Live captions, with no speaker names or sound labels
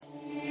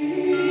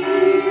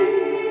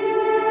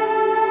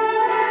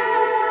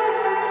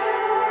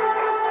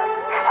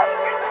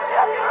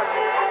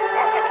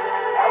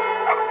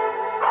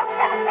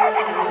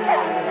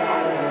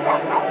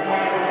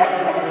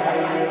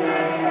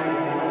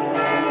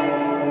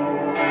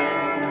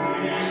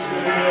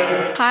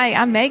Hi,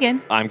 I'm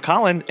Megan. I'm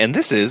Colin, and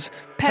this is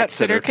Pet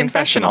Sitter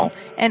Confessional,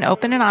 an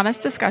open and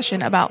honest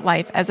discussion about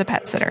life as a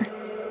pet sitter.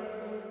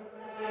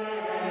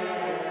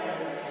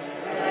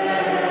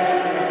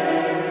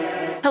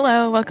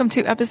 Hello, welcome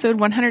to episode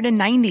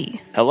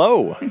 190.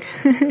 Hello.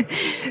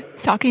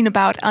 Talking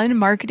about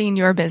unmarketing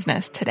your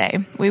business today.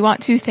 We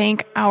want to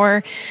thank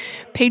our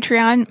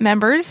Patreon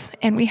members,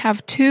 and we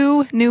have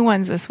two new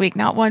ones this week,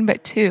 not one,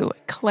 but two,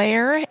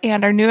 Claire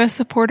and our newest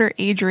supporter,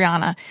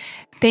 Adriana.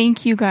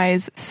 Thank you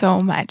guys so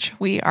much.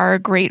 We are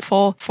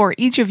grateful for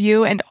each of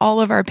you and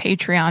all of our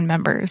Patreon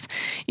members.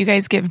 You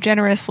guys give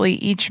generously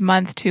each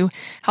month to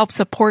help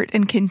support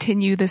and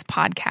continue this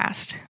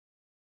podcast.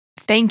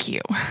 Thank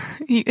you.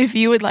 If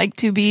you would like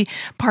to be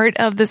part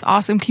of this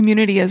awesome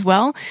community as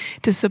well,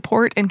 to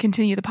support and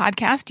continue the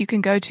podcast, you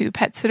can go to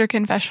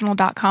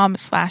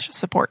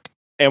petsitterconfessional.com/support.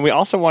 And we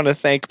also want to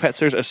thank Pet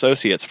Sitters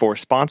Associates for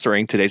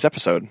sponsoring today's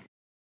episode.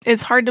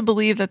 It's hard to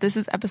believe that this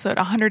is episode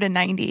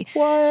 190.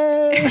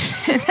 What?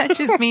 That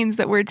just means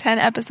that we're 10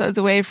 episodes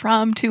away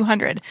from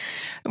 200.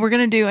 We're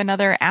going to do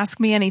another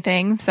Ask Me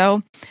Anything.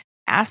 So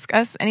ask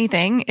us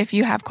anything. If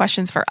you have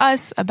questions for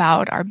us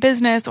about our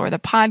business or the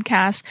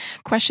podcast,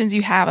 questions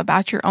you have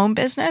about your own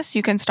business,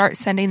 you can start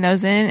sending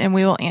those in and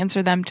we will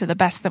answer them to the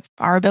best of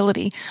our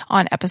ability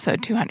on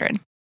episode 200.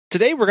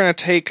 Today, we're going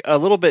to take a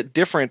little bit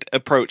different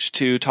approach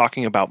to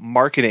talking about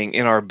marketing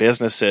in our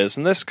businesses.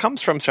 And this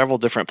comes from several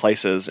different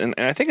places. And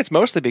I think it's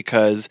mostly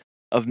because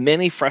of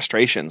many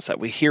frustrations that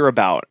we hear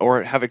about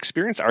or have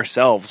experienced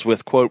ourselves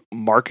with, quote,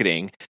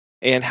 marketing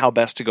and how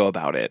best to go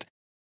about it.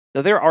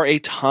 Now, there are a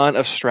ton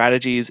of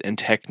strategies and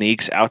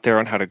techniques out there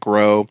on how to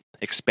grow,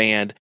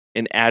 expand,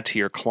 and add to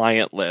your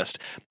client list.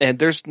 And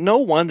there's no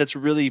one that's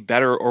really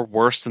better or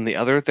worse than the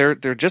other.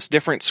 They're just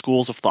different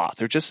schools of thought.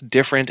 They're just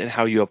different in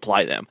how you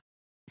apply them.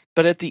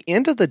 But at the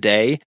end of the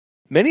day,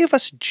 many of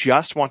us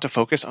just want to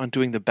focus on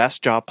doing the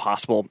best job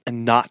possible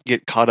and not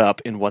get caught up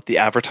in what the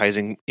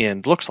advertising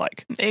end looks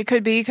like. It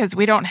could be because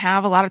we don't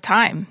have a lot of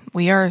time.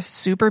 We are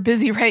super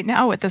busy right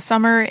now with the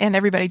summer and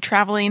everybody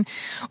traveling.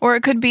 Or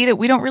it could be that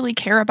we don't really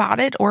care about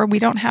it or we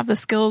don't have the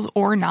skills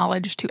or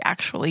knowledge to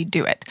actually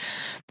do it.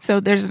 So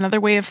there's another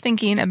way of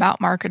thinking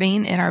about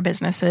marketing in our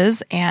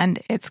businesses, and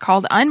it's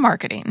called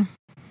unmarketing.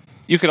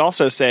 You could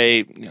also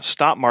say,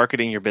 stop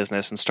marketing your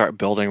business and start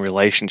building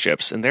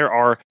relationships. And there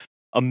are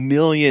a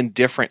million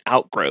different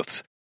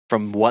outgrowths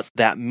from what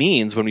that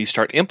means when we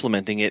start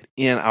implementing it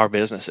in our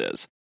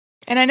businesses.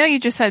 And I know you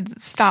just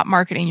said stop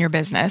marketing your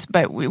business,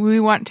 but we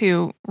want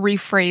to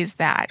rephrase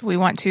that. We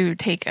want to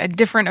take a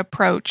different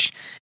approach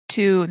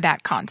to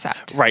that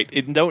concept. Right.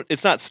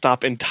 It's not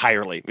stop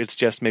entirely. It's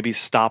just maybe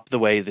stop the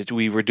way that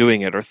we were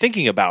doing it or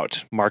thinking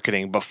about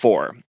marketing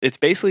before. It's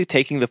basically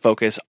taking the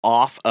focus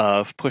off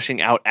of pushing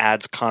out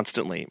ads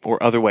constantly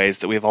or other ways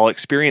that we've all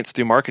experienced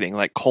through marketing,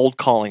 like cold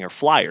calling or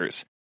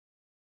flyers.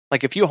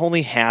 Like if you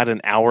only had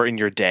an hour in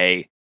your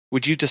day,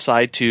 would you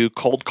decide to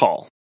cold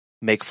call,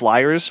 make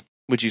flyers?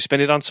 Would you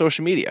spend it on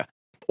social media?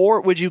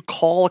 Or would you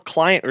call a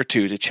client or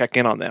two to check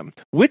in on them?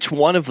 Which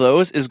one of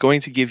those is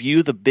going to give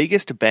you the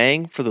biggest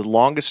bang for the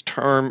longest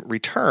term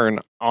return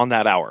on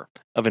that hour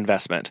of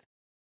investment?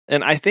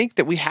 And I think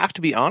that we have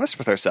to be honest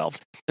with ourselves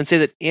and say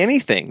that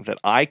anything that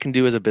I can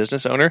do as a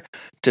business owner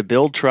to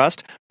build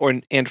trust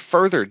and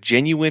further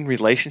genuine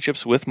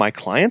relationships with my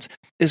clients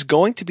is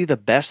going to be the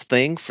best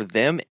thing for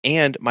them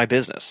and my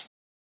business.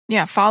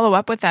 Yeah, follow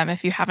up with them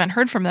if you haven't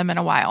heard from them in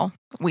a while.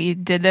 We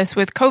did this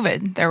with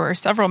COVID. There were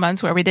several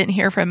months where we didn't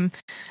hear from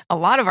a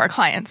lot of our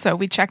clients. So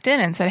we checked in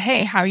and said,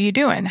 hey, how are you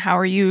doing? How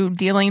are you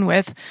dealing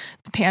with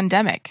the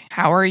pandemic?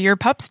 How are your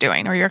pups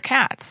doing or your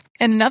cats?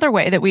 And another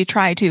way that we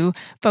try to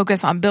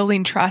focus on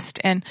building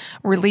trust and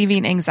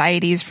relieving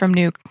anxieties from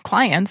new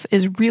clients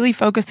is really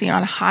focusing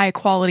on high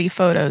quality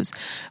photos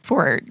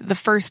for the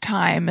first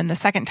time and the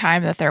second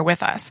time that they're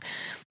with us.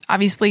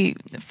 Obviously,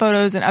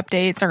 photos and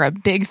updates are a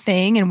big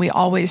thing, and we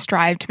always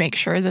strive to make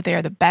sure that they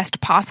are the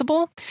best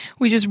possible.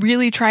 We just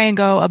really try and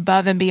go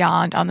above and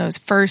beyond on those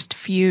first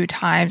few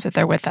times that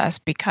they're with us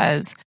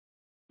because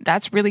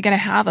that's really going to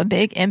have a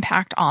big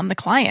impact on the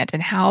client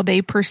and how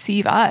they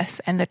perceive us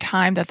and the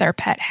time that their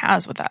pet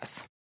has with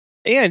us.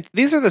 And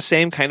these are the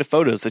same kind of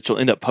photos that you'll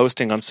end up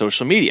posting on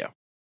social media.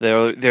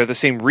 They're the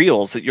same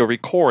reels that you'll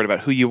record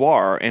about who you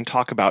are and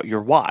talk about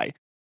your why.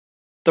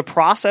 The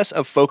process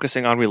of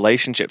focusing on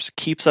relationships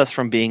keeps us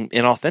from being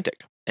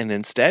inauthentic and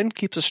instead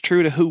keeps us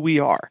true to who we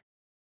are.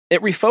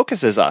 It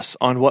refocuses us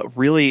on what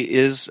really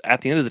is, at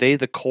the end of the day,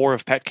 the core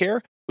of pet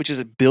care, which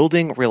is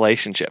building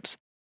relationships.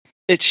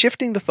 It's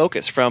shifting the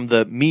focus from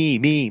the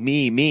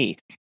me,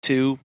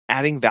 to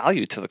adding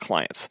value to the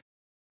clients,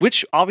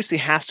 which obviously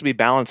has to be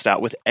balanced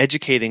out with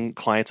educating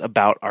clients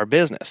about our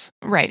business.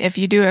 Right. If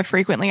you do a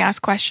frequently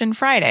asked question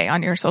Friday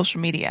on your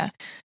social media,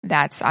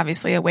 that's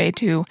obviously a way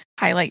to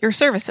highlight your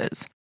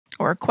services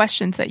or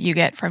questions that you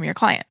get from your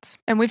clients.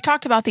 And we've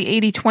talked about the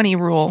 80-20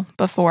 rule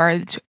before.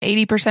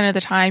 80% of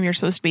the time you're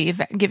supposed to be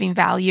giving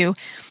value,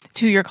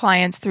 to your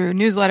clients through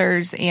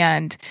newsletters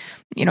and,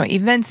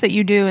 events that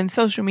you do in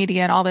social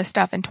media and all this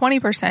stuff. And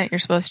 20% you're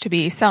supposed to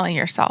be selling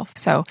yourself.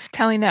 So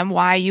telling them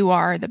why you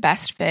are the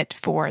best fit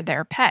for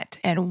their pet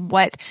and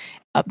what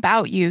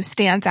about you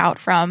stands out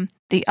from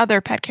the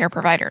other pet care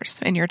providers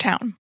in your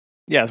town.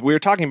 Yes, we're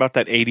talking about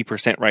that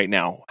 80% right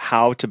now,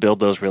 how to build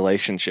those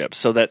relationships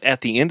so that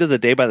at the end of the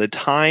day, by the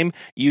time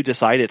you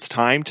decide it's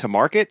time to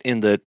market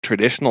in the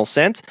traditional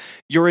sense,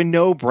 you're a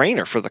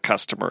no-brainer for the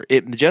customer.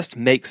 It just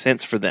makes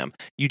sense for them.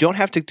 You don't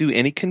have to do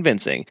any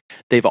convincing.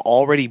 They've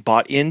already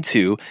bought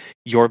into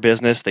your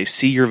business. They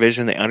see your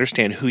vision. They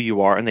understand who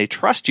you are, and they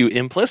trust you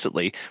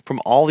implicitly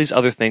from all these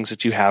other things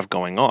that you have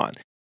going on.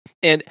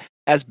 And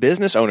as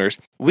business owners,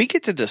 we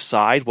get to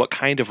decide what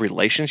kind of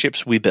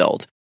relationships we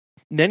build.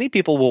 Many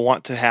people will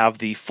want to have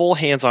the full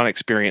hands-on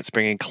experience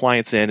bringing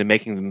clients in and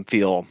making them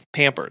feel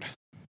pampered.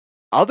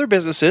 Other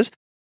businesses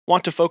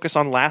want to focus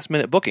on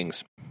last-minute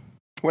bookings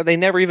where they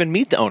never even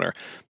meet the owner,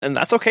 and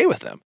that's okay with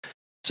them.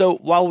 So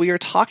while we are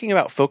talking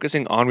about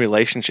focusing on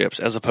relationships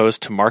as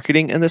opposed to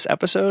marketing in this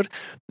episode,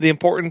 the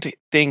important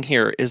thing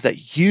here is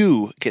that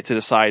you get to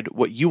decide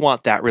what you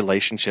want that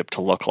relationship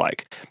to look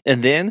like.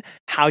 And then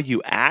how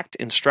you act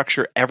and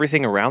structure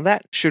everything around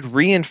that should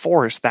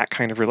reinforce that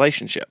kind of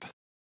relationship.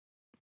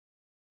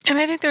 And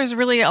I think there's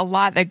really a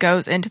lot that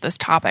goes into this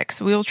topic.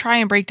 So we'll try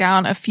and break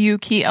down a few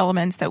key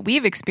elements that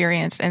we've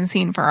experienced and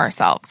seen for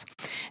ourselves.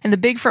 And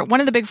one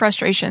of the big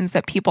frustrations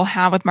that people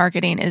have with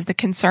marketing is the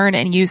concern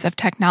and use of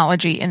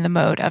technology in the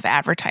mode of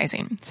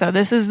advertising. So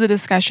this is the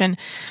discussion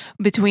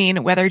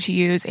between whether to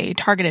use a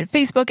targeted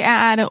Facebook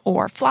ad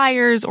or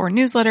flyers or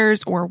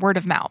newsletters or word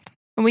of mouth.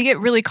 And we get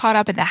really caught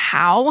up in the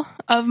how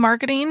of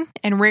marketing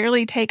and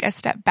rarely take a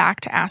step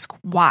back to ask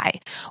why.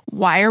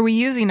 Why are we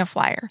using a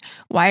flyer?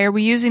 Why are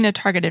we using a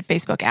targeted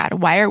Facebook ad?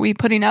 Why are we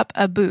putting up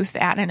a booth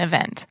at an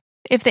event?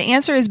 If the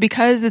answer is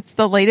because it's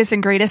the latest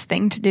and greatest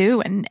thing to do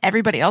and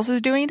everybody else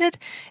is doing it,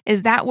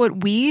 is that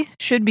what we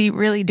should be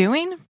really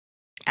doing?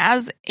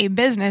 As a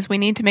business, we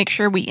need to make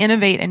sure we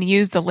innovate and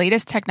use the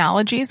latest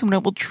technologies when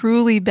it will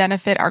truly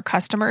benefit our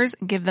customers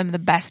and give them the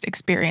best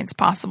experience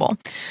possible.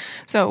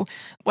 So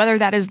whether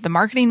that is the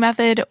marketing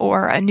method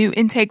or a new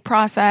intake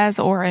process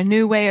or a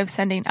new way of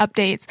sending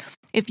updates,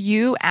 if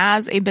you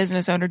as a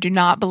business owner do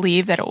not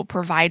believe that it will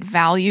provide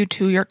value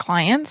to your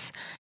clients,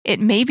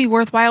 it may be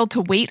worthwhile to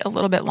wait a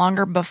little bit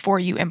longer before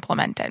you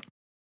implement it.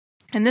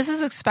 And this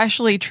is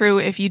especially true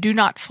if you do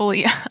not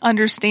fully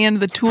understand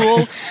the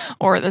tool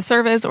or the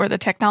service or the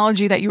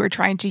technology that you are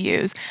trying to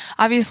use.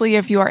 Obviously,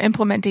 if you are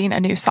implementing a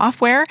new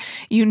software,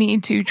 you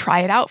need to try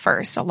it out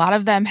first. A lot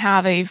of them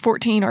have a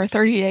 14 or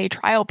 30-day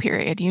trial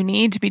period. You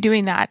need to be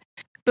doing that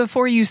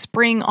before you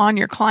spring on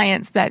your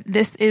clients that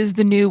this is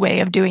the new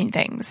way of doing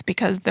things,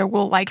 because there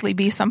will likely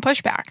be some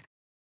pushback.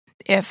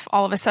 If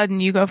all of a sudden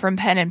you go from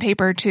pen and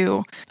paper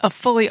to a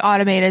fully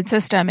automated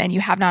system and you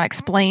have not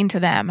explained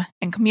to them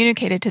and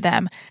communicated to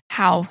them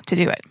how to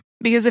do it.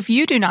 Because if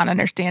you do not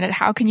understand it,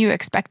 how can you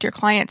expect your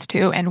clients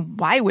to, and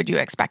why would you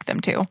expect them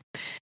to?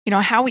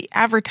 How we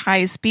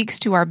advertise speaks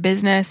to our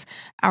business,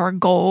 our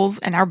goals,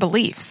 and our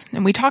beliefs.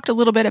 And we talked a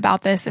little bit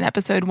about this in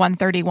episode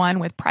 131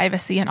 with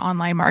privacy and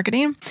online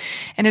marketing.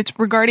 And it's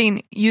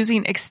regarding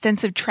using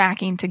extensive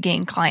tracking to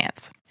gain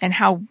clients and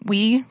how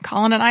we,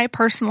 Colin and I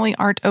personally,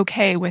 aren't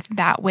okay with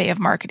that way of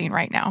marketing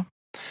right now.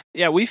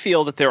 Yeah, we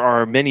feel that there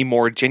are many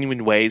more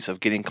genuine ways of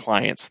getting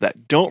clients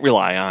that don't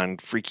rely on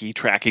freaky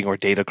tracking or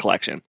data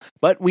collection.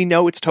 But we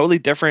know it's totally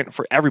different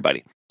for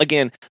everybody.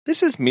 Again,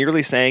 this is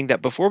merely saying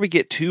that before we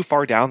get too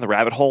far down the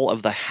rabbit hole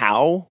of the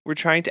how we're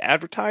trying to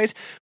advertise,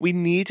 we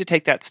need to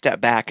take that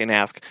step back and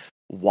ask,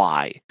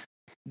 why?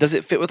 Does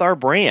it fit with our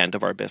brand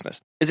of our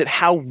business? Is it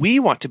how we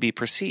want to be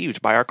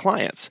perceived by our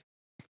clients?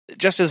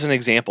 Just as an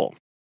example,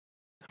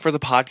 for the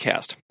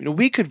podcast,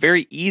 we could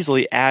very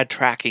easily add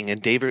tracking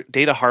and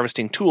data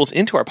harvesting tools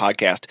into our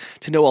podcast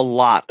to know a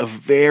lot of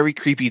very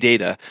creepy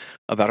data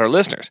about our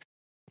listeners.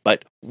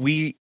 But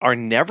we are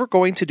never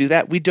going to do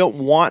that. We don't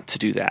want to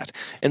do that.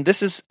 And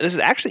this is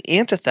actually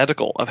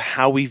antithetical of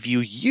how we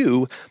view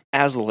you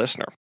as a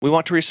listener. We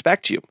want to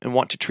respect you and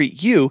want to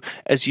treat you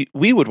as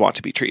we would want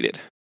to be treated.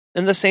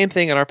 And the same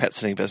thing in our pet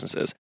sitting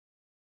businesses.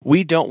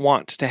 We don't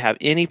want to have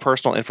any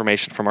personal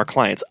information from our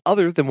clients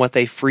other than what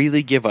they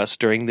freely give us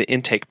during the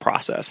intake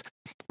process.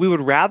 We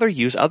would rather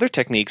use other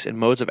techniques and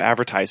modes of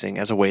advertising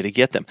as a way to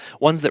get them,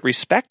 ones that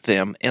respect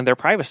them and their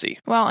privacy.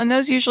 Well, and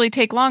those usually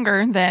take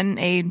longer than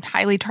a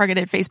highly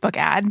targeted Facebook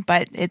ad,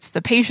 but it's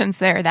the patience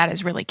there that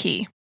is really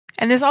key.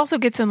 And this also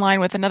gets in line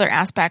with another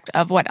aspect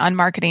of what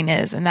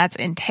unmarketing is, and that's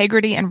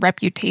integrity and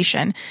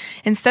reputation.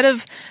 Instead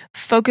of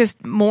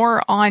focused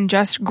more on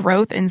just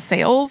growth in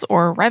sales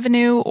or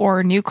revenue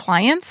or new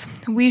clients,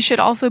 we should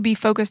also be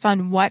focused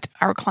on what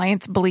our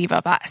clients believe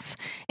of us.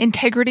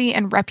 Integrity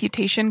and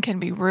reputation can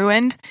be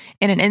ruined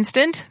in an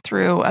instant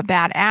through a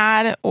bad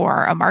ad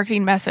or a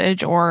marketing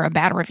message or a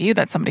bad review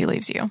that somebody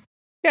leaves you.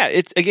 Yeah,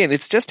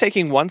 it's just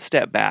taking one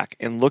step back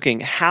and looking,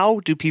 how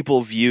do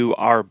people view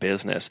our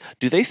business?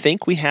 Do they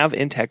think we have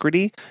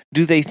integrity?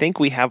 Do they think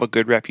we have a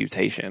good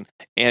reputation?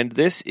 And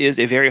this is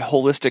a very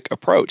holistic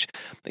approach.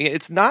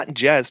 It's not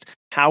just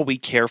how we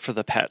care for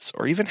the pets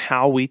or even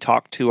how we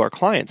talk to our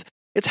clients.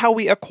 It's how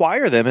we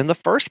acquire them in the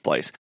first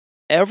place.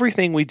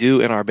 Everything we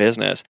do in our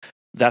business,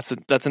 that's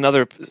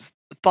another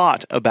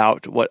thought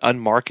about what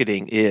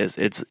unmarketing is.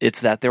 It's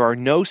that there are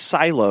no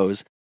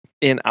silos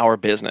in our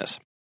business.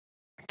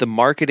 The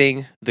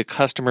marketing, the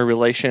customer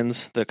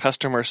relations, the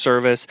customer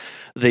service,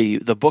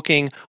 the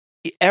booking,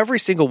 every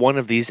single one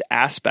of these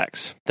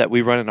aspects that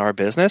we run in our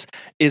business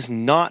is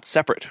not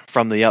separate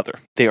from the other.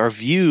 They are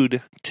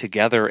viewed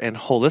together and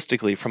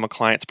holistically from a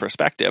client's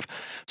perspective.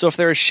 So if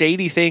there are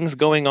shady things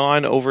going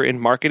on over in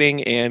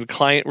marketing and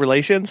client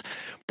relations,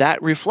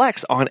 that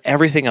reflects on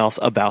everything else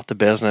about the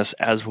business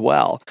as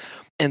well.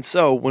 And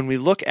so when we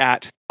look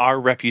at our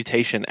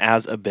reputation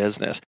as a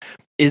business,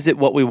 is it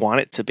what we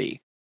want it to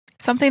be?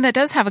 Something that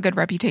does have a good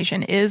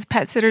reputation is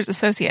Pet Sitters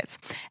Associates.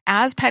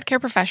 As pet care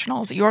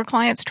professionals, your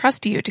clients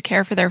trust you to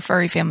care for their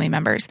furry family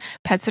members.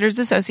 Pet Sitters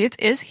Associates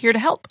is here to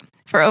help.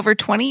 For over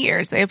 20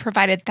 years, they have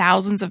provided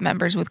thousands of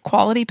members with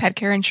quality pet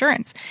care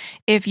insurance.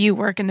 If you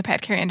work in the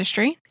pet care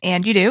industry,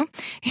 and you do,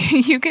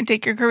 you can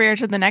take your career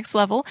to the next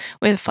level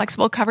with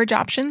flexible coverage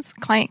options,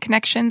 client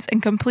connections,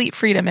 and complete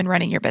freedom in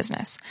running your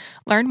business.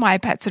 Learn why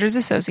Pet Sitters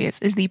Associates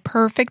is the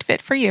perfect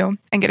fit for you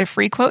and get a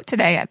free quote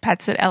today at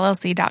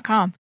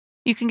PetsitLLC.com.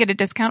 You can get a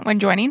discount when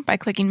joining by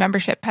clicking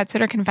Membership Pet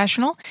Sitter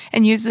Confessional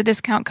and use the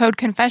discount code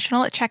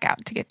CONFESSIONAL at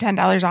checkout to get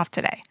 $10 off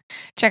today.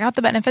 Check out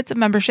the benefits of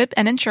membership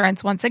and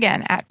insurance once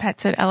again at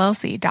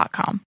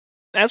PetsitLLC.com.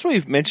 As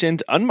we've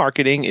mentioned,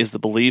 unmarketing is the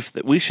belief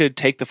that we should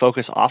take the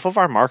focus off of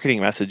our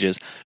marketing messages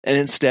and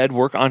instead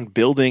work on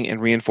building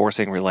and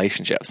reinforcing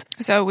relationships.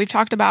 So we've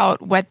talked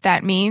about what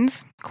that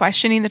means,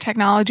 questioning the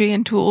technology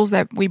and tools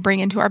that we bring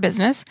into our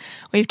business.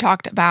 We've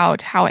talked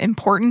about how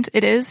important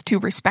it is to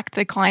respect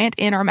the client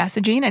in our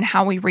messaging and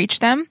how we reach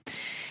them.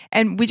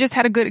 And we just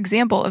had a good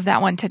example of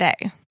that one today.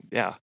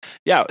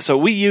 Yeah. So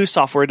we use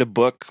software to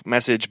book,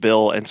 message,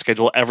 bill, and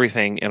schedule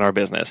everything in our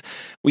business.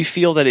 We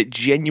feel that it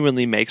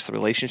genuinely makes the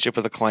relationship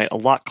with the client a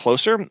lot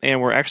closer,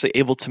 and we're actually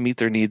able to meet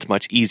their needs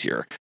much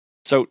easier.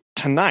 So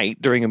tonight,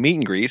 during a meet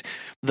and greet,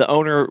 the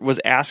owner was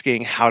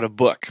asking how to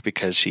book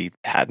because she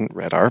hadn't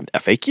read our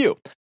FAQ.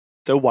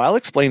 So while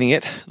explaining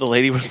it, the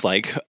lady was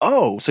like,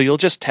 "Oh, so you'll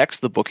just text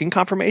the booking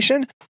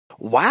confirmation?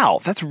 Wow,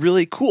 that's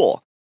really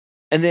cool.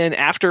 And then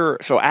after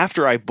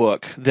I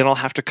book, then I'll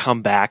have to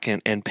come back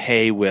and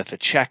pay with a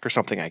check or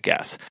something, I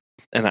guess."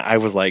 And I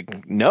was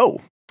like,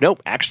 nope.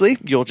 Actually,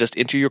 you'll just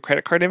enter your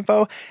credit card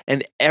info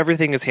and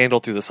everything is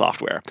handled through the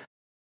software.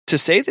 To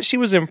say that she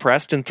was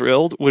impressed and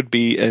thrilled would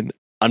be an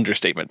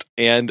understatement.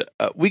 And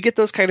we get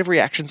those kind of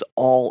reactions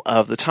all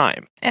of the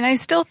time. And I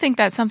still think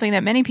that's something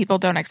that many people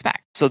don't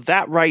expect. So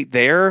that right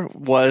there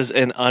was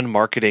an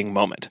unmarketing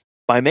moment.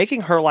 By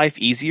making her life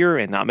easier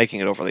and not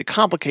making it overly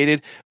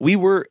complicated, we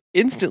were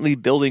instantly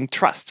building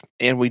trust,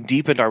 and we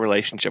deepened our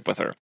relationship with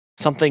her,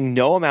 something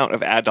no amount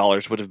of ad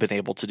dollars would have been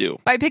able to do.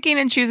 By picking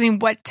and choosing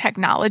what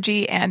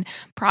technology and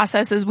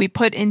processes we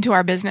put into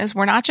our business,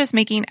 we're not just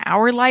making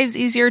our lives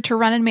easier to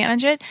run and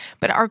manage it,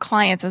 but our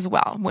clients as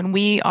well. When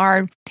we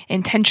are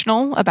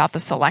intentional about the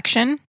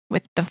selection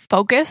with the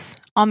focus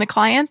on the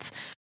clients,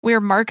 we're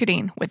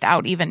marketing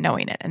without even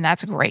knowing it, and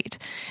that's great.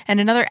 And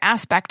another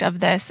aspect of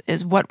this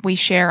is what we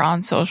share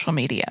on social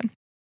media.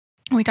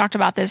 We talked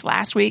about this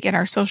last week in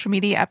our social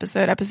media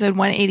episode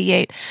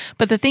 188,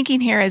 but the thinking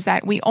here is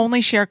that we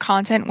only share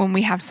content when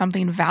we have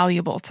something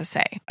valuable to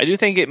say. I do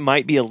think it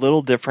might be a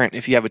little different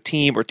if you have a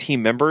team or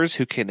team members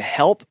who can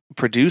help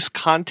produce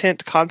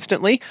content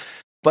constantly.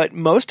 But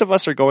most of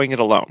us are going it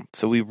alone,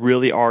 so we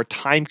really are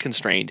time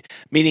constrained,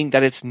 meaning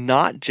that it's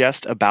not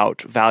just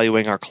about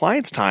valuing our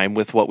clients' time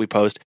with what we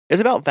post,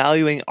 it's about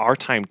valuing our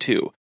time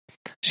too.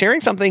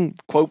 Sharing something,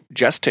 quote,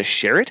 just to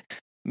share it,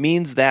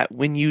 means that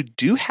when you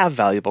do have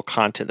valuable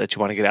content that you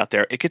want to get out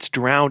there, it gets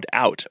drowned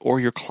out, or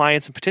your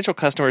clients and potential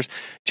customers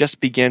just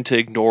begin to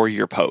ignore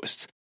your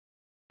posts.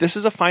 This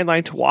is a fine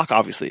line to walk,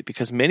 obviously,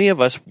 because many of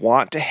us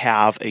want to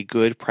have a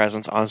good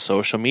presence on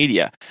social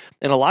media.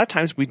 And a lot of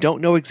times we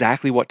don't know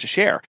exactly what to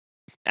share.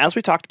 As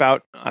we talked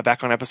about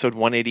back on episode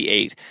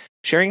 188,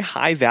 sharing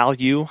high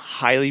value,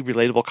 highly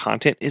relatable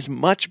content is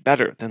much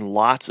better than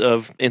lots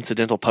of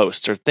incidental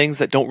posts or things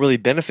that don't really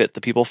benefit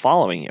the people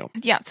following you.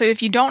 Yeah, so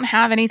if you don't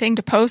have anything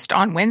to post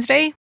on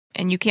Wednesday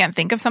and you can't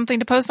think of something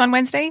to post on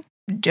Wednesday,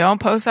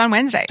 don't post on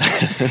Wednesday.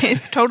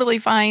 It's totally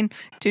fine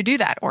to do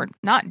that or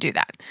not do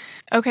that.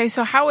 Okay,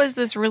 so how is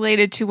this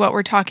related to what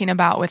we're talking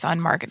about with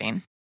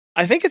unmarketing?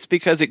 I think it's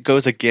because it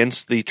goes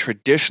against the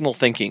traditional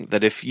thinking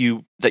that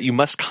you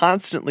must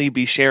constantly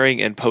be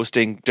sharing and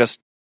posting just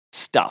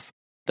stuff.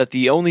 That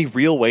the only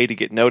real way to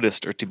get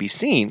noticed or to be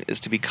seen is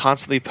to be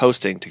constantly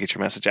posting to get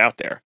your message out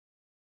there.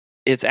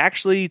 It's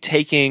actually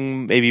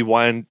taking maybe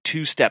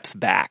 1-2 steps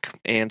back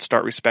and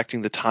start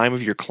respecting the time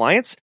of your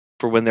clients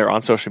for when they're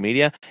on social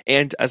media.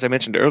 And as I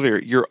mentioned earlier,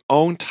 your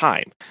own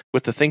time,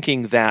 with the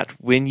thinking that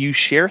when you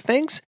share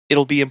things,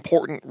 it'll be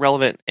important,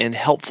 relevant, and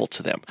helpful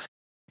to them.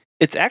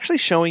 It's actually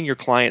showing your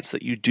clients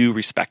that you do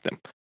respect them,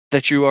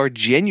 that you are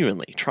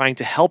genuinely trying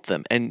to help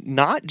them and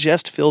not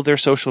just fill their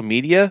social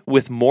media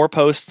with more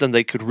posts than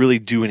they could really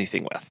do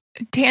anything with.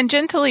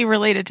 Tangentially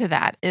related to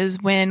that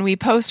is when we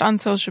post on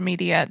social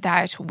media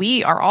that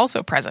we are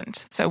also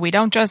present. So we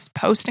don't just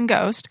post and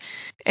ghost.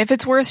 If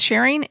it's worth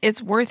sharing,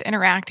 it's worth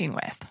interacting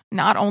with.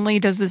 Not only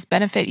does this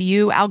benefit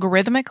you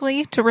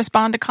algorithmically to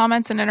respond to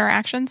comments and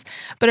interactions,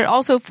 but it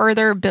also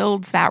further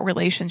builds that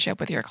relationship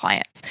with your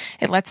clients.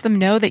 It lets them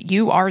know that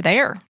you are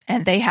there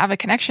and they have a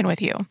connection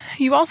with you.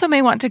 You also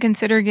may want to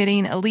consider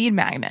getting a lead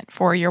magnet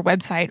for your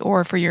website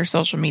or for your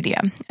social media.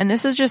 And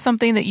this is just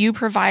something that you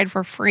provide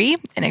for free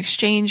in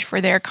exchange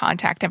for their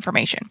contact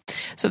information.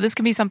 So this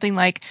can be something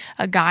like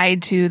a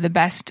guide to the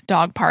best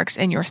dog parks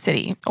in your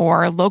city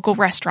or local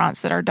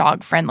restaurants that are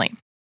dog friendly.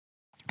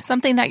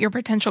 Something that your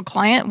potential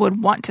client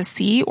would want to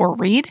see or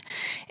read,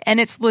 and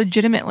it's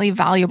legitimately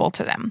valuable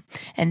to them.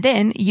 And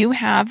then you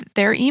have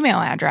their email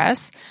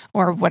address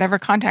or whatever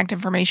contact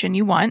information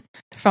you want,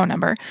 their phone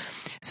number,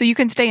 so you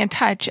can stay in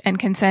touch and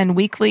can send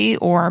weekly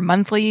or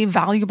monthly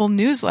valuable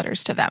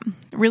newsletters to them.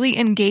 Really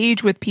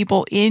engage with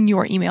people in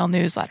your email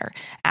newsletter.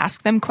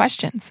 Ask them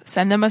questions.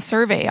 Send them a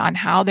survey on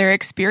how their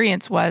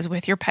experience was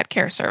with your pet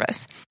care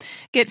service.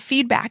 Get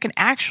feedback and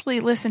actually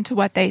listen to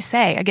what they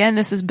say. Again,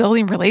 this is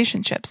building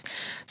relationships.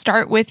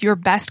 Start with your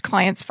best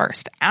clients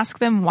first. Ask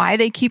them why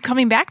they keep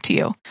coming back to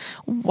you.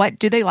 What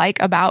do they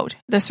like about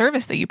the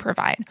service that you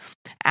provide?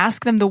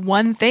 Ask them the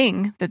one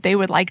thing that they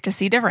would like to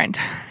see different.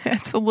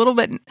 It's a little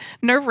bit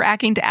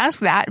nerve-wracking to ask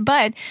that,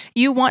 but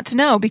you want to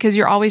know because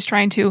you're always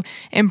trying to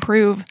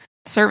improve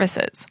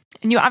services.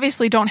 And you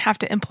obviously don't have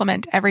to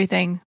implement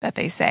everything that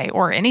they say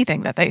or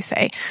anything that they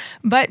say,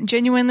 but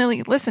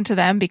genuinely listen to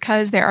them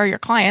because they are your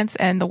clients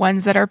and the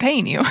ones that are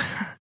paying you.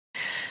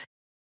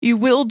 You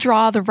will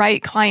draw the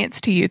right clients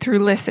to you through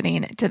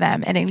listening to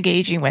them and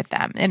engaging with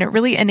them. And it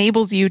really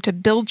enables you to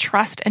build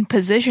trust and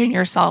position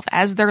yourself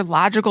as their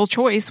logical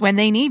choice when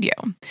they need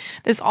you.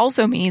 This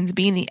also means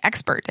being the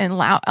expert and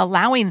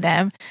allowing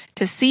them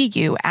to see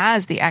you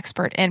as the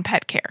expert in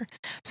pet care.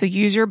 So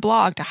use your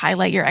blog to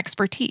highlight your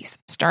expertise,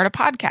 start a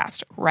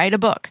podcast, write a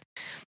book.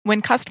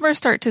 When customers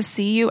start to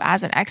see you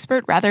as an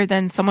expert rather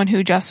than someone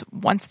who just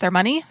wants their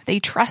money,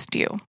 they trust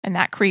you, and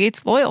that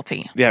creates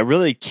loyalty. Yeah, I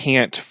really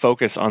can't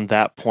focus on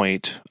that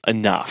point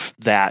enough,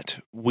 that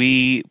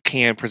we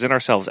can present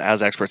ourselves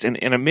as experts. And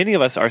many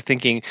of us are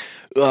thinking,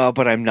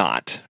 but I'm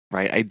not,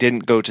 right? I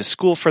didn't go to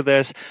school for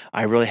this.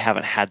 I really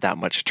haven't had that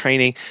much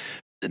training.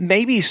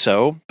 Maybe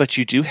so, but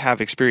you do have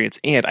experience.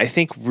 And I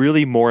think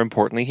really more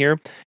importantly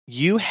here,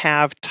 you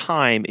have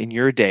time in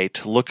your day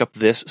to look up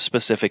this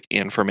specific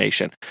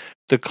information.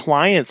 The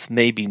clients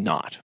maybe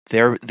not.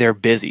 They're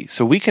busy.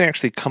 So we can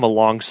actually come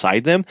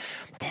alongside them,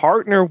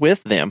 partner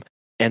with them,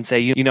 and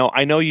say,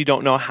 I know you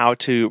don't know how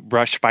to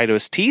brush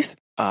Fido's teeth,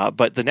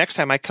 but the next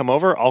time I come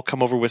over, I'll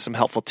come over with some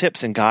helpful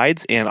tips and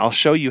guides, and I'll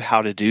show you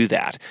how to do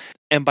that.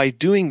 And by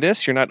doing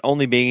this, you're not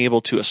only being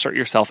able to assert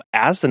yourself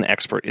as an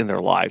expert in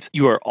their lives,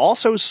 you are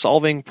also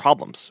solving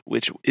problems,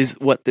 which is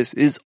what this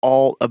is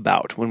all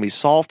about. When we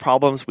solve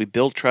problems, we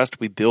build trust,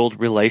 we build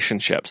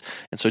relationships.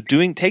 And so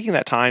taking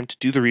that time to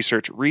do the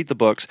research, read the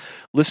books,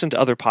 listen to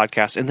other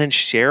podcasts, and then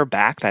share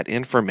back that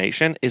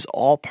information is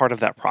all part of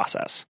that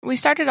process. We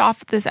started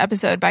off this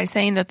episode by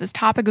saying that this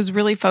topic was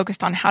really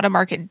focused on how to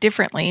market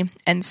differently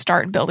and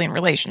start building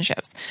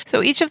relationships.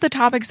 So each of the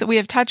topics that we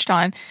have touched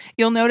on,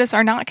 you'll notice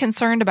are not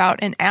concerned about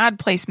an ad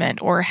placement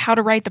or how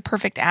to write the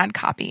perfect ad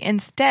copy.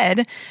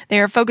 Instead, they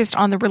are focused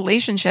on the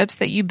relationships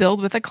that you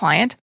build with a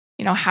client.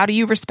 How do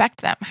you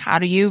respect them? How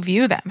do you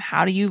view them?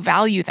 How do you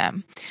value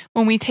them?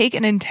 When we take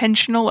an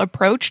intentional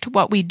approach to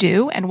what we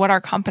do and what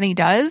our company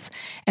does,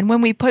 and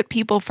when we put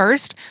people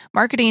first,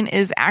 marketing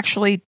is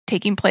actually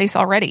taking place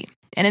already.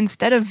 And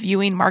instead of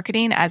viewing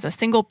marketing as a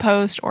single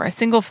post or a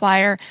single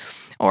flyer,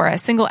 or a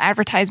single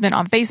advertisement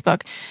on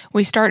Facebook,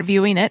 we start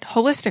viewing it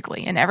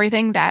holistically in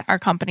everything that our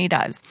company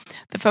does.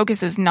 The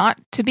focus is not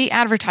to be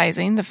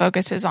advertising. The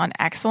focus is on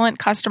excellent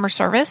customer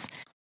service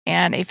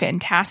and a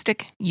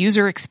fantastic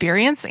user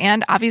experience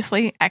and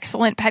obviously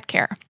excellent pet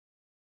care.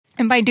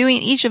 And by doing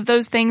each of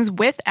those things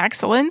with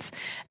excellence,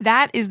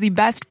 that is the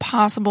best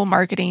possible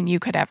marketing you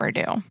could ever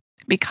do.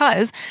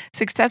 Because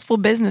successful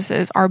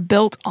businesses are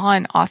built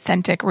on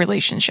authentic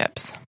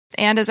relationships.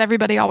 And as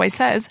everybody always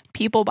says,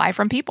 people buy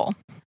from people.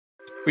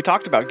 We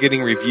talked about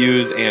getting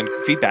reviews and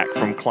feedback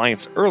from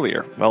clients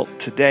earlier. Well,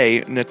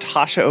 today,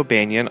 Natasha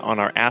O'Banion on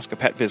our Ask a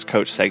Pet Biz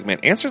Coach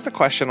segment answers the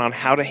question on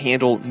how to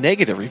handle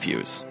negative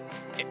reviews.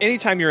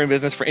 Anytime you're in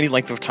business for any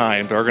length of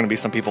time, there are going to be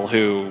some people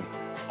who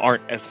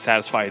aren't as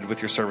satisfied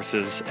with your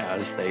services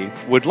as they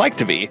would like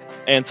to be.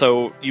 And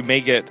so you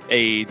may get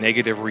a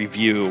negative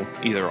review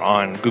either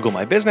on Google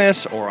My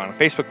Business or on a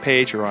Facebook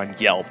page or on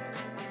Yelp.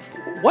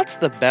 What's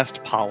the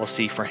best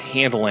policy for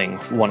handling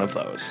one of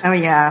those? Oh,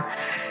 yeah.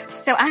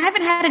 So I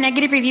haven't had a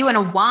negative review in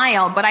a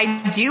while, but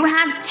I do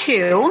have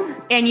two.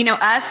 And,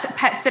 us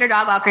pet sitter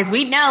dog walkers,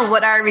 we know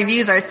what our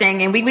reviews are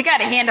saying, and we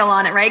got a handle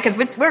on it, right? Because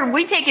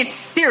we take it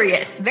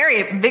serious,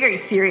 very, very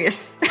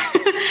serious.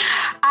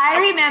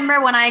 I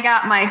remember when I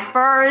got my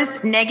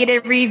first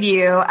negative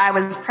review, I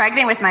was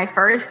pregnant with my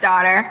first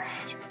daughter,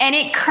 and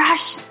it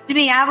crushed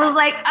me. I was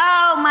like,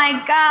 oh my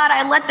God,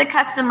 I let the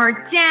customer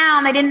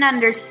down. They didn't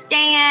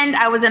understand.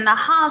 I was in the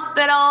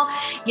hospital.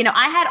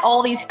 I had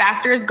all these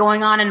factors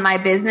going on in my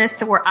business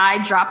to where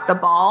I dropped the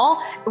ball.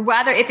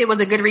 Whether if it was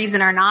a good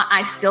reason or not,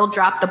 I still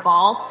dropped the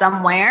ball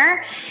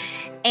somewhere.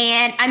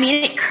 And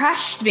it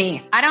crushed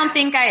me. I don't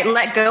think I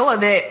let go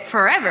of it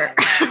forever.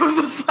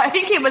 I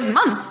think it was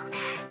months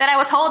that I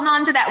was holding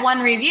on to that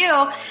one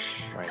review.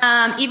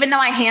 Right. Even though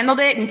I handled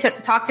it and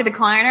talked to the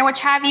client or what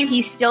have you,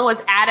 he still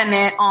was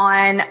adamant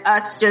on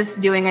us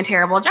just doing a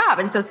terrible job.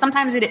 And so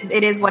sometimes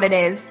it is what it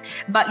is.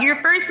 But your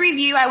first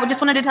review, I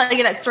just wanted to tell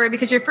you that story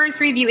because your first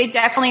review, it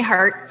definitely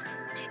hurts.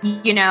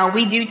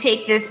 We do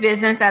take this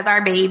business as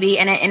our baby,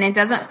 and it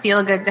doesn't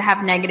feel good to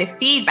have negative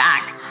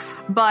feedback.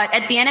 But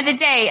at the end of the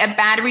day, a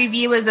bad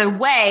review is a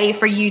way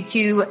for you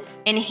to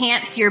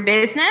enhance your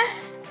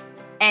business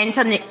and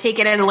to take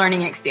it as a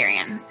learning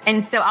experience.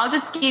 And so I'll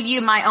just give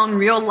you my own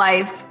real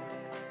life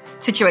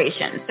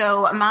situation.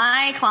 So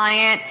my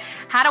client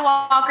had a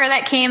walker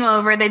that came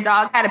over. The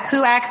dog had a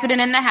poo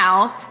accident in the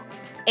house,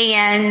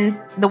 and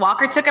the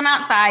walker took him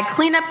outside,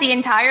 cleaned up the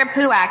entire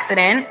poo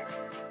accident,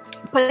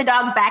 put the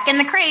dog back in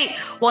the crate.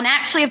 Well,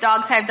 naturally, if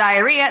dogs have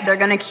diarrhea, they're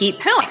going to keep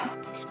pooing.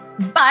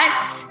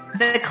 But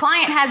the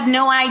client has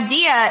no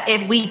idea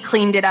if we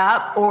cleaned it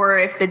up or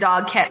if the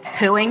dog kept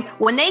pooing.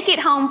 When they get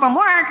home from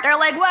work, they're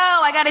like, whoa,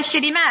 I got a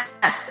shitty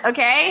mess.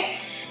 Okay.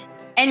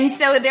 And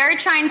so they're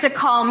trying to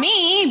call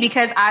me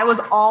because I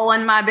was all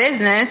in my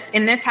business.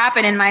 And this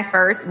happened in my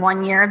first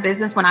 1 year of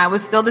business when I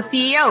was still the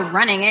CEO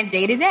running it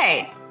day to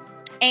day.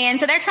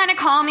 And so they're trying to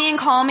call me.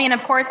 And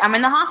of course, I'm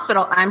in the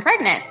hospital. I'm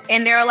pregnant.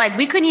 And they're like,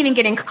 we couldn't even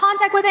get in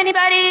contact with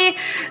anybody.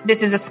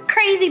 This is just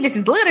crazy. This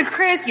is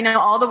ludicrous.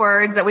 All the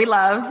words that we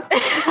love.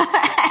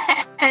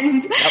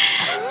 And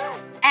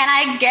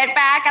I get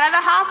back out of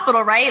the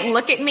hospital, right?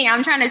 Look at me.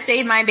 I'm trying to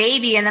save my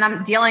baby. And then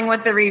I'm dealing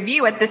with the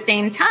review at the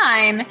same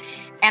time.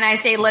 And I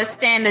say,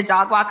 listen, the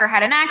dog walker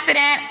had an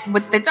accident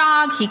with the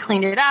dog. He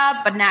cleaned it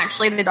up, but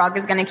naturally the dog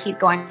is going to keep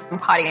going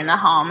potty in the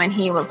home. And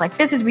he was like,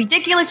 this is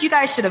ridiculous. You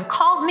guys should have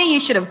called me. You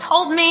should have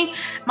told me.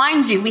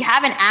 Mind you, we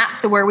have an app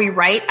to where we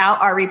write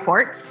out our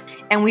reports,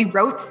 and we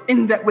wrote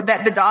in that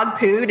the dog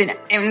pooed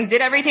and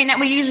did everything that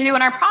we usually do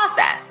in our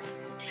process.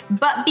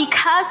 But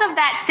because of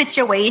that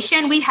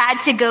situation, we had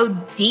to go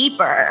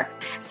deeper.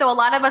 So a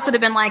lot of us would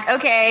have been like,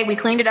 okay, we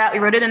cleaned it up. We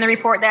wrote it in the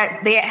report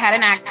that they had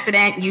an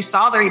accident. You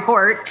saw the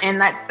report, and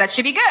that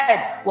should be good.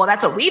 Well,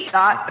 that's what we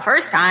thought the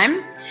first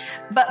time.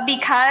 But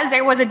because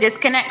there was a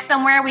disconnect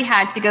somewhere, we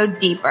had to go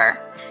deeper.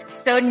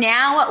 So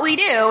now what we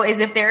do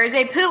is if there is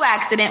a poo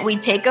accident, we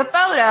take a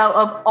photo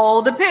of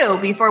all the poo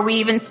before we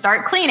even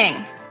start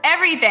cleaning.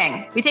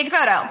 Everything. We take a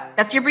photo.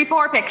 That's your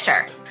before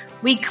picture.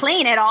 We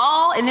clean it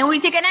all, and then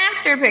we take an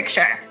after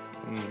picture.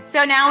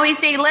 So now we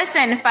say,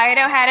 listen,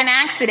 Fido had an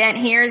accident.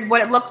 Here's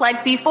what it looked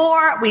like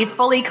before. We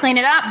fully clean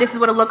it up. This is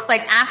what it looks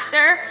like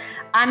after.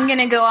 I'm going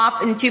to go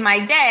off into my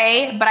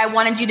day, but I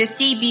wanted you to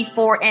see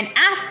before and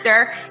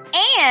after.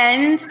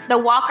 And the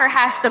walker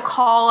has to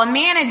call a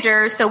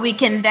manager so we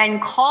can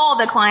then call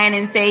the client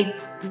and say,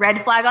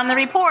 red flag on the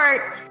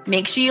report.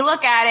 Make sure you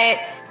look at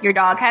it. Your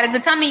dog had a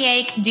tummy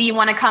ache. Do you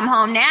want to come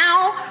home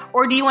now,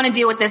 or do you want to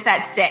deal with this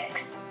at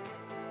 6?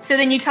 So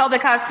then you tell the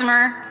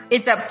customer,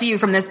 it's up to you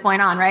from this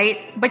point on,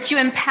 right? But you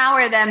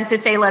empower them to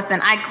say,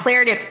 listen, I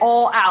cleared it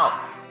all out.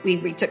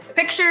 We took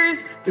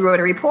pictures, we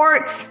wrote a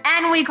report,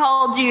 and we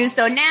called you.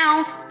 So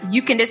now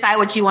you can decide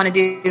what you want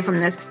to do from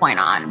this point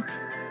on.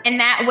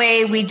 And that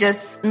way we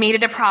just made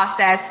it a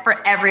process for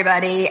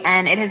everybody.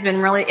 And it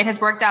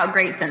has worked out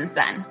great since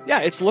then. Yeah,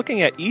 it's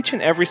looking at each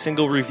and every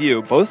single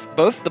review,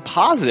 both the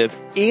positive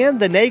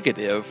and the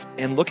negative,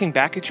 and looking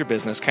back at your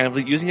business, kind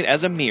of using it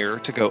as a mirror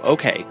to go,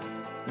 okay,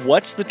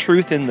 what's the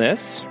truth in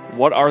this?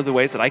 What are the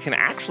ways that I can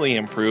actually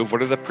improve?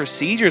 What are the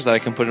procedures that I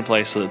can put in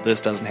place so that this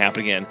doesn't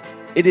happen again?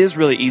 It is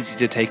really easy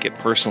to take it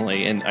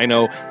personally. And I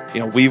know,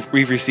 we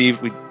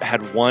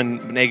had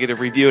one negative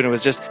review, and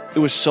it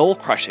was soul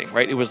crushing,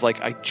 right? It was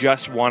like, I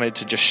just wanted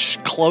to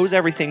just close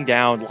everything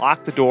down,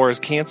 lock the doors,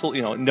 cancel,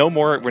 no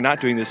more. We're not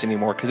doing this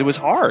anymore, because it was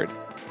hard.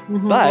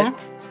 Mm-hmm. But,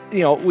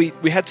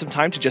 we had some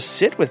time to just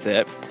sit with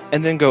it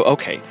and then go,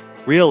 okay,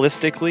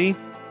 realistically,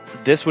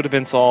 this would have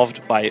been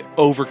solved by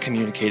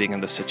over-communicating in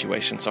this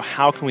situation. So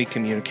how can we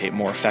communicate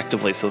more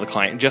effectively so the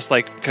client, just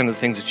like kind of the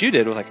things that you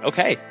did, was like,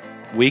 okay,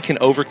 we can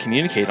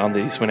over-communicate on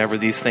these whenever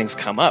these things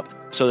come up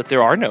so that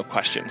there are no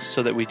questions,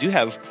 so that we do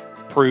have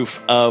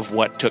proof of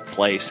what took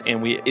place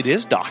and it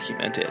is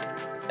documented.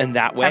 And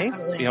that way,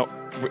 absolutely,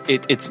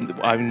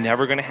 I'm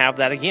never going to have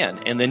that again.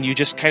 And then you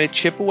just kind of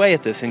chip away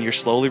at this, and you're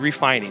slowly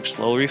refining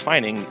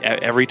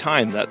every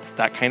time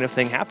that kind of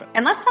thing happens.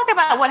 And let's talk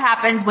about what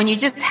happens when you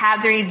just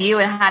have the review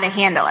and how to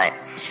handle it.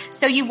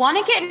 So you want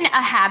to get in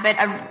a habit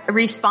of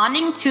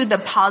responding to the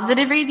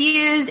positive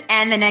reviews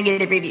and the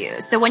negative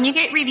reviews. So when you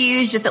get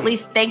reviews, just at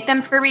least thank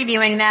them for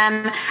reviewing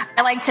them.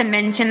 I like to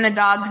mention the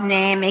dog's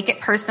name, make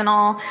it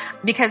personal,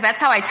 because that's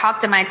how I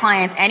talk to my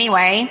clients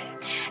anyway.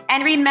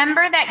 And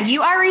remember that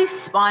you are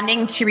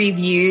responding to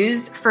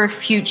reviews for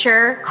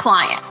future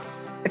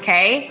clients.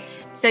 Okay.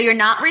 So you're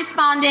not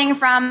responding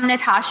from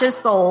Natasha's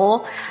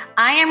soul.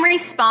 I am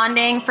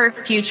responding for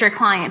future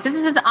clients. This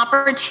is an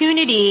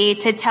opportunity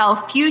to tell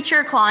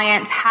future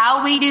clients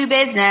how we do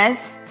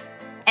business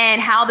and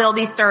how they'll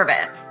be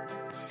serviced.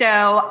 So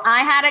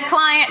I had a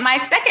client, my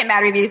second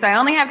bad review. So I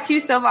only have 2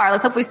 so far.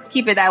 Let's hope we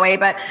keep it that way.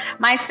 But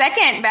my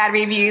second bad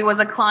review was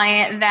a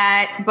client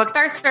that booked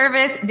our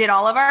service, did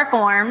all of our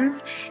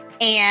forms,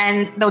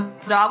 and the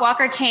dog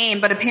walker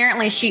came, but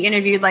apparently she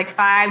interviewed like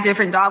 5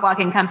 different dog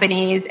walking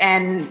companies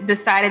and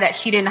decided that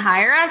she didn't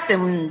hire us,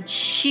 and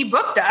she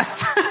booked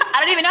us. I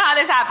don't even know how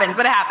this happens,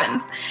 but it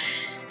happens.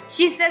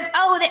 She says,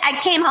 I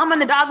came home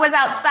and the dog was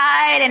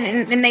outside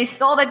and they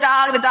stole the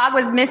dog. The dog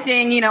was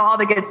missing, all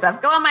the good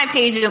stuff. Go on my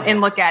page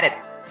and look at it.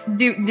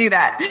 Do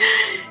that.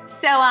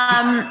 So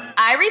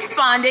I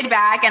responded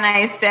back and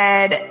I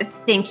said,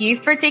 thank you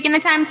for taking the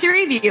time to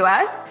review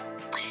us.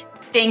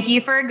 Thank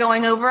you for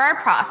going over our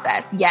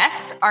process.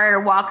 Yes, our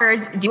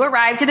walkers do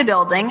arrive to the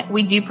building.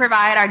 We do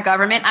provide our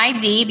government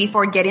ID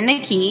before getting the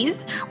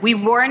keys. We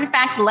were, in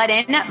fact, let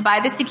in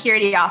by the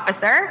security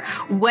officer.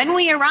 When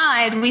we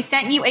arrived, we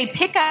sent you a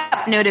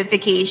pickup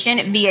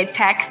notification via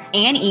text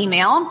and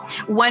email.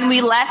 When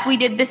we left, we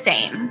did the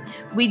same.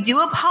 We do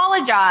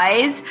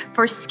apologize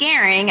for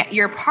scaring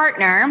your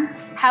partner.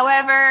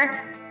 However,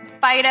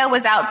 Fido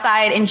was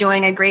outside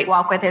enjoying a great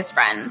walk with his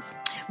friends.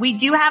 We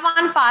do have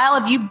on file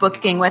of you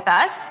booking with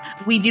us.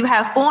 We do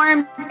have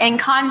forms and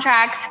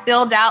contracts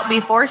filled out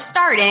before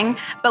starting,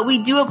 but we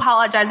do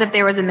apologize if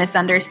there was a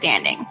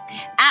misunderstanding.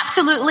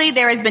 Absolutely,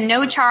 there has been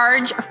no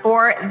charge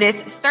for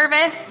this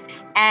service,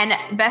 and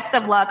best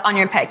of luck on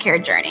your pet care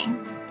journey.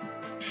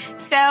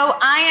 So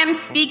I am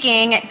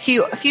speaking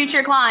to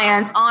future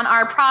clients on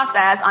our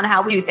process on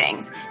how we do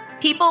things.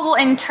 People will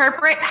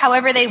interpret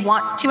however they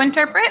want to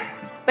interpret,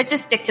 but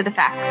just stick to the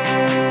facts.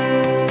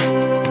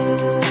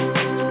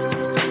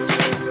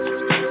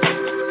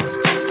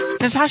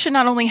 Natasha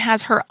not only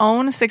has her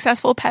own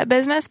successful pet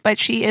business, but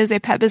she is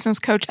a pet business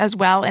coach as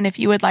well. And if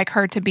you would like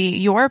her to be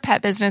your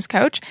pet business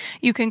coach,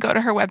 you can go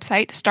to her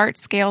website,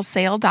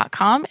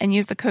 startscalesale.com, and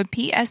use the code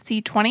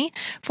PSC20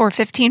 for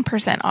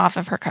 15% off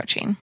of her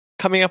coaching.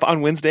 Coming up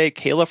on Wednesday,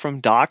 Kayla from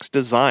Docs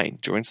Design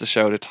joins the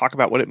show to talk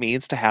about what it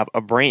means to have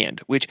a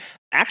brand, which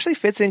actually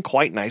fits in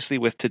quite nicely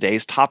with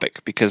today's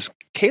topic, because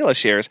Kayla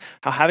shares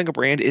how having a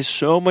brand is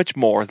so much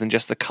more than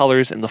just the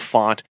colors and the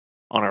font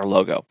on our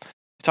logo.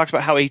 He talks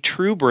about how a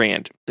true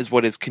brand is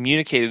what is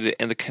communicated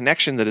and the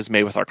connection that is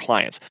made with our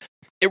clients.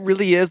 It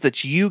really is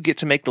that you get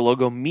to make the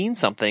logo mean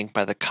something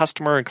by the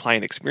customer and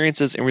client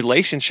experiences and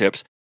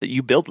relationships that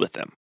you build with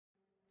them.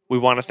 We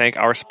want to thank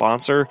our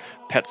sponsor,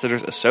 Pet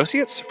Sitters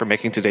Associates, for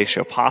making today's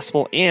show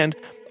possible, and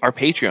our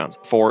Patreons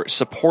for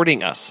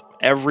supporting us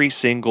every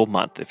single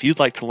month. If you'd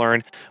like to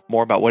learn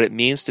more about what it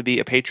means to be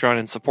a Patreon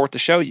and support the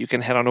show, you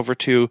can head on over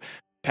to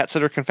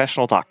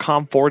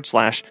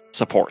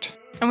PetSitterConfessional.com/support.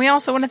 And we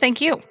also want to thank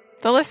you,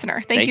 the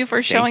listener. Thank you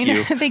for showing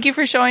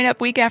up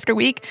week after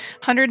week,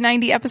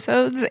 190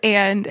 episodes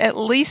and at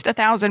least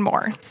 1,000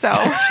 more. So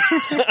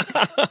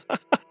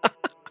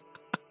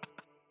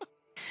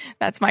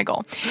that's my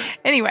goal.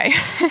 Anyway,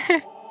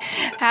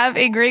 have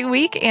a great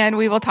week and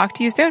we will talk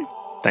to you soon.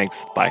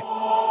 Thanks. Bye.